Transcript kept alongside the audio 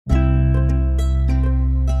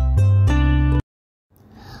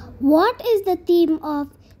What is the theme of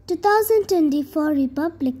 2024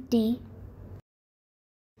 Republic Day?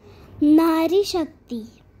 Nari Shakti.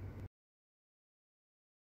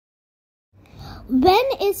 When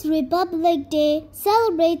is Republic Day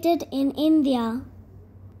celebrated in India?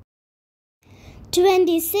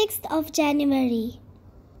 26th of January.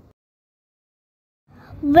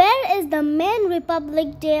 Where is the main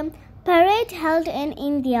Republic Day parade held in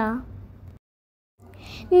India?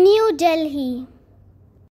 New Delhi.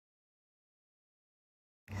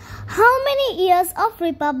 How many years of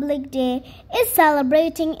Republic Day is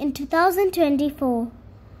celebrating in 2024?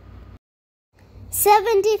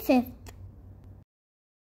 75th.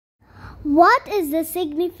 What is the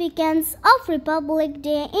significance of Republic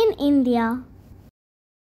Day in India?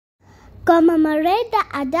 Commemorate the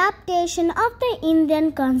adaptation of the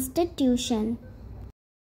Indian Constitution.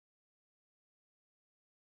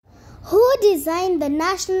 Who designed the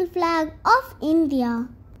national flag of India?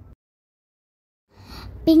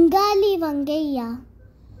 Pingali Vengayya.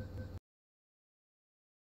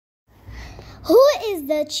 Who is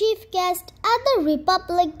the chief guest at the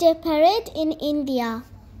Republic Day parade in India?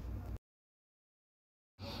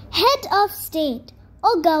 Head of state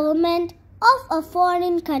or government of a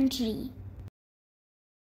foreign country.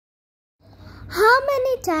 How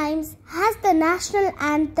many times has the national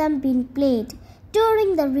anthem been played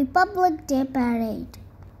during the Republic Day parade?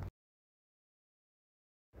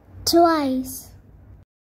 Twice.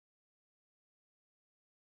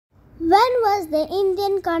 When was the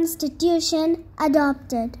Indian Constitution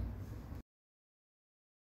adopted?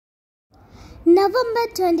 November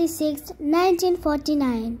 26,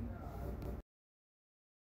 1949.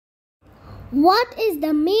 What is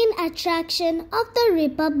the main attraction of the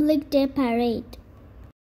Republic Day parade?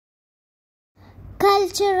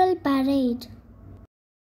 Cultural parade.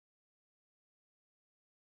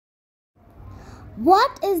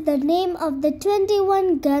 What is the name of the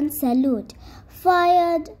 21-gun salute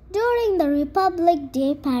fired during the Republic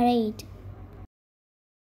Day parade?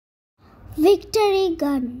 Victory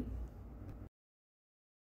Gun.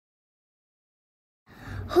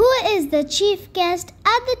 Who is the chief guest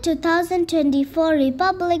at the 2024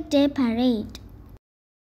 Republic Day parade?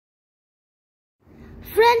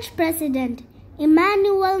 French President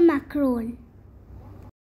Emmanuel Macron.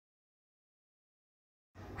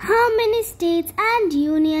 How many states and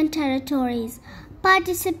union territories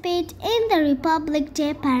participate in the Republic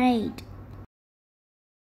Day parade?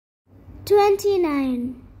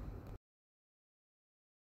 29.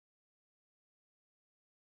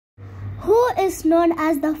 Who is known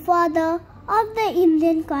as the father of the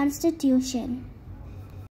Indian Constitution?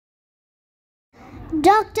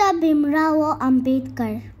 Dr. Bhimrao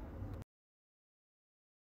Ambedkar.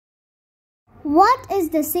 What is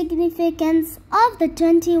the significance of the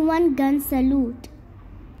 21-gun salute?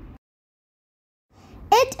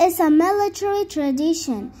 It is a military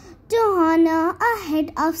tradition to honor a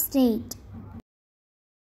head of state.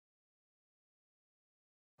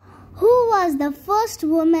 Who was the first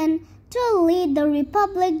woman to lead the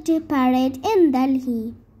Republic Day parade in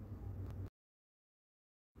Delhi?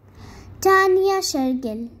 Tania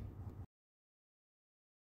Shergill.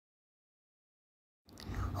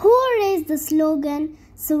 Who raised the slogan,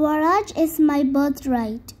 "Swaraj is my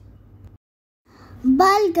birthright"?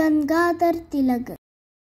 Bal Gangadhar Tilak.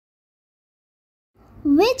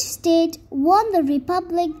 Which state won the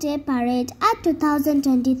Republic Day parade at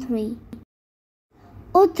 2023?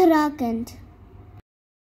 Uttarakhand.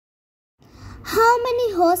 How many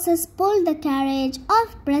horses pulled the carriage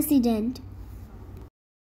of President?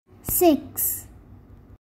 6.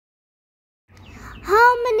 How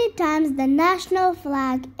many times the national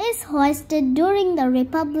flag is hoisted during the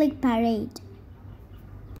Republic parade?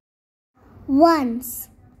 Once.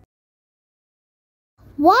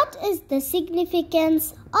 What is the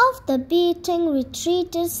significance of the beating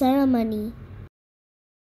retreater ceremony?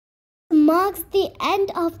 It marks the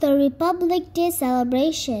end of the Republic Day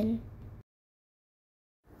celebration.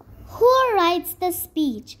 Who writes the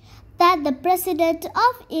speech that the President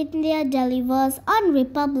of India delivers on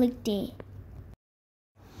Republic Day?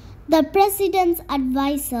 The President's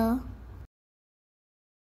advisor.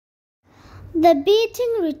 The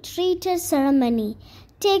beating retreater ceremony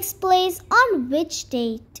takes place on which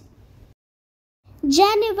date?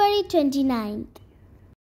 January 29th.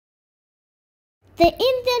 The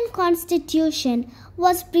Indian Constitution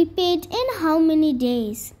was prepared in how many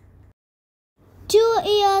days? 2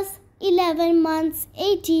 years, 11 months,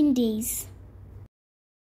 18 days.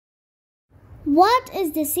 What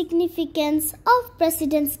is the significance of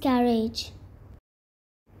President's carriage?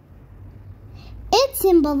 It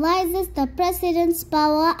symbolizes the President's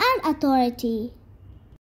power and authority.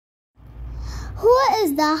 Who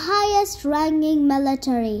is the highest ranking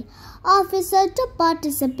military officer to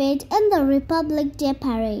participate in the Republic Day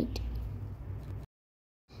Parade?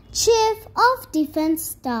 Chief of Defence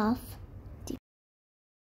Staff.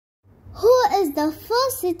 Who is the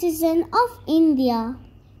first citizen of India?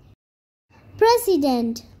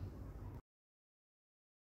 President.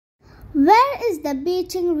 Where is the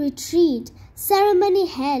beaching retreat ceremony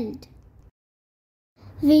held?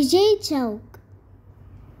 Vijay Chowk.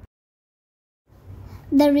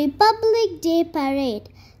 The Republic Day Parade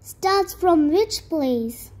starts from which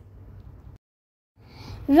place?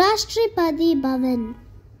 Rashtrapati Bhavan.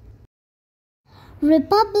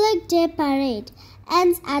 Republic Day Parade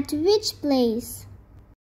ends at which place?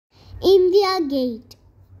 India Gate.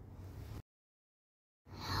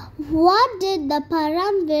 What did the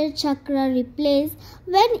Paramvir Chakra replace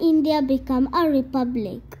when India became a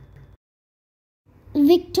republic?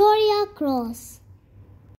 Victoria Cross.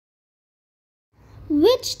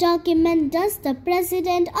 Which document does the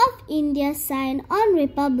President of India sign on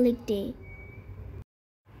Republic Day?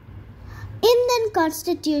 Indian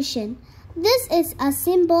Constitution. This is a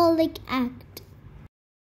symbolic act.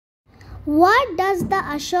 What does the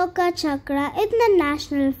Ashoka Chakra in the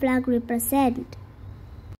national flag represent?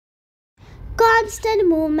 Constant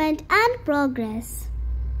movement and progress.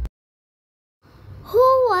 Who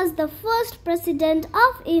was the first President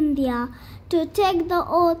of India to take the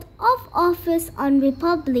oath of office on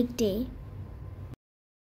Republic Day?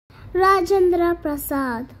 Rajendra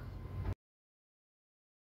Prasad.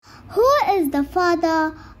 Who is the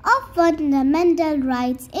father of fundamental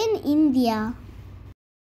rights in India?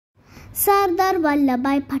 Sardar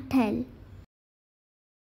Vallabhbhai Patel.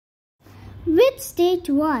 Which state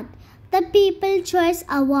won the People's Choice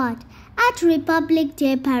Award at Republic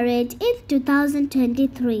Day Parade in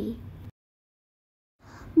 2023?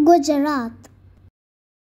 Gujarat.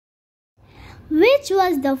 Which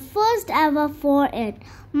was the first ever foreign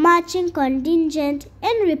marching contingent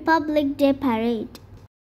in Republic Day Parade?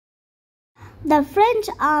 The French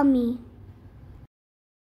Army.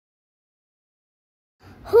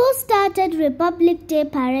 Who started Republic Day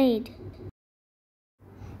Parade?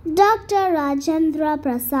 Dr. Rajendra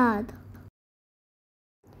Prasad.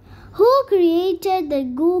 Who created the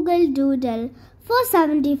Google Doodle for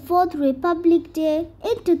 74th Republic Day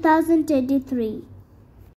in 2023?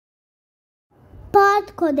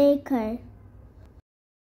 Parth Kodekar.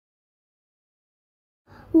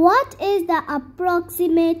 What is the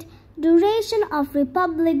approximate duration of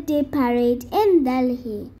Republic Day Parade in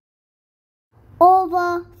Delhi?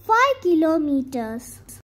 Over 5 kilometers.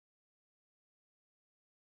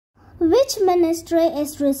 Which ministry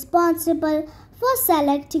is responsible for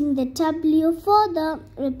selecting the W for the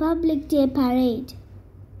Republic Day Parade?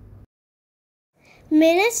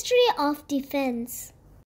 Ministry of Defence.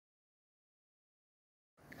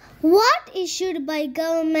 What issued by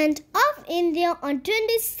Government of India on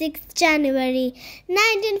 26 January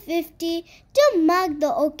 1950 to mark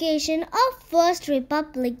the occasion of First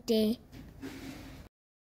Republic Day?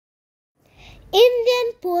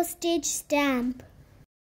 Indian Postage Stamp.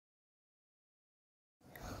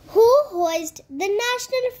 Who hoisted the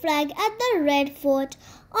national flag at the Red Fort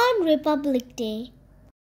on Republic Day?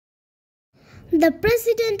 The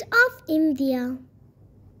President of India.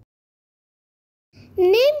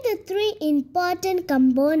 Name the 3 important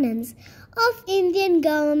components of Indian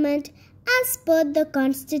government as per the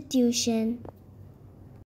Constitution.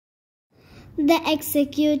 The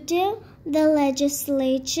executive, the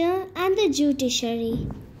legislature, and the judiciary.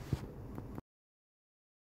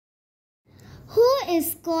 Who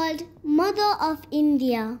is called Mother of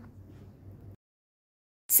India?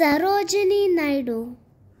 Sarojini Naidu.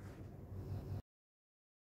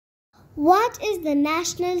 What is the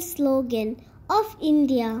national slogan of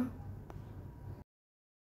India?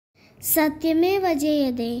 Satyameva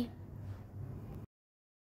Jayate.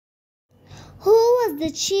 Who was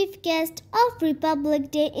the chief guest of Republic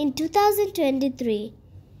Day in 2023?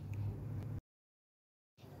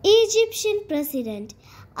 Egyptian President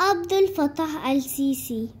Abdel Fattah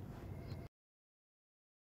al-Sisi.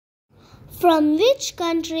 From which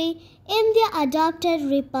country India adopted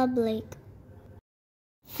Republic?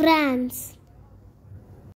 France.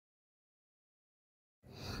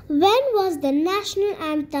 When was the national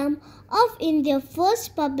anthem of India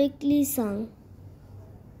first publicly sung?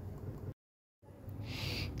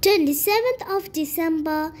 27th of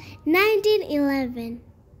December 1911.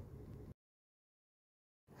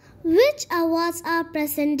 Which awards are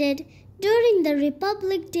presented during the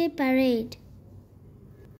Republic Day Parade?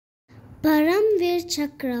 Paramvir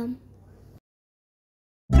Chakra.